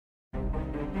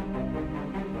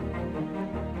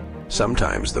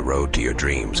Sometimes the road to your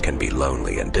dreams can be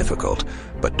lonely and difficult,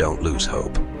 but don't lose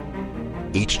hope.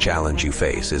 Each challenge you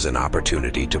face is an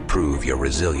opportunity to prove your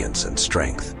resilience and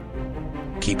strength.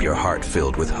 Keep your heart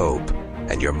filled with hope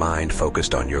and your mind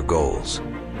focused on your goals.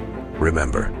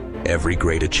 Remember, every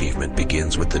great achievement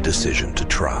begins with the decision to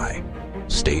try.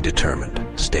 Stay determined,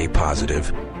 stay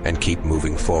positive, and keep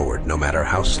moving forward no matter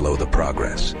how slow the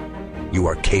progress. You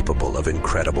are capable of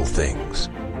incredible things.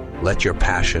 Let your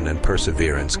passion and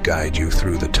perseverance guide you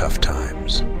through the tough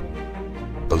times.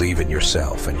 Believe in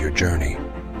yourself and your journey.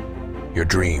 Your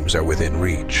dreams are within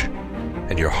reach,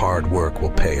 and your hard work will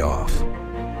pay off.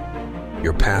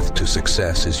 Your path to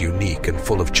success is unique and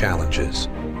full of challenges,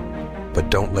 but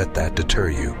don't let that deter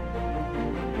you.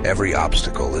 Every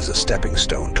obstacle is a stepping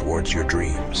stone towards your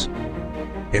dreams.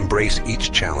 Embrace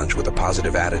each challenge with a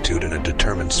positive attitude and a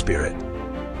determined spirit.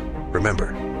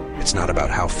 Remember, it's not about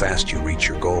how fast you reach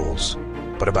your goals,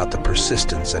 but about the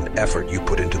persistence and effort you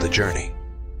put into the journey.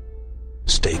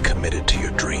 Stay committed to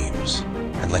your dreams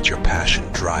and let your passion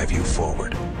drive you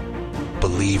forward.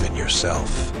 Believe in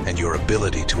yourself and your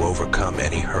ability to overcome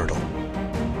any hurdle.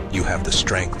 You have the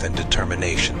strength and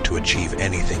determination to achieve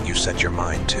anything you set your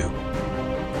mind to.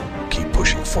 Keep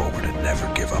pushing forward and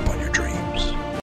never give up on your dreams.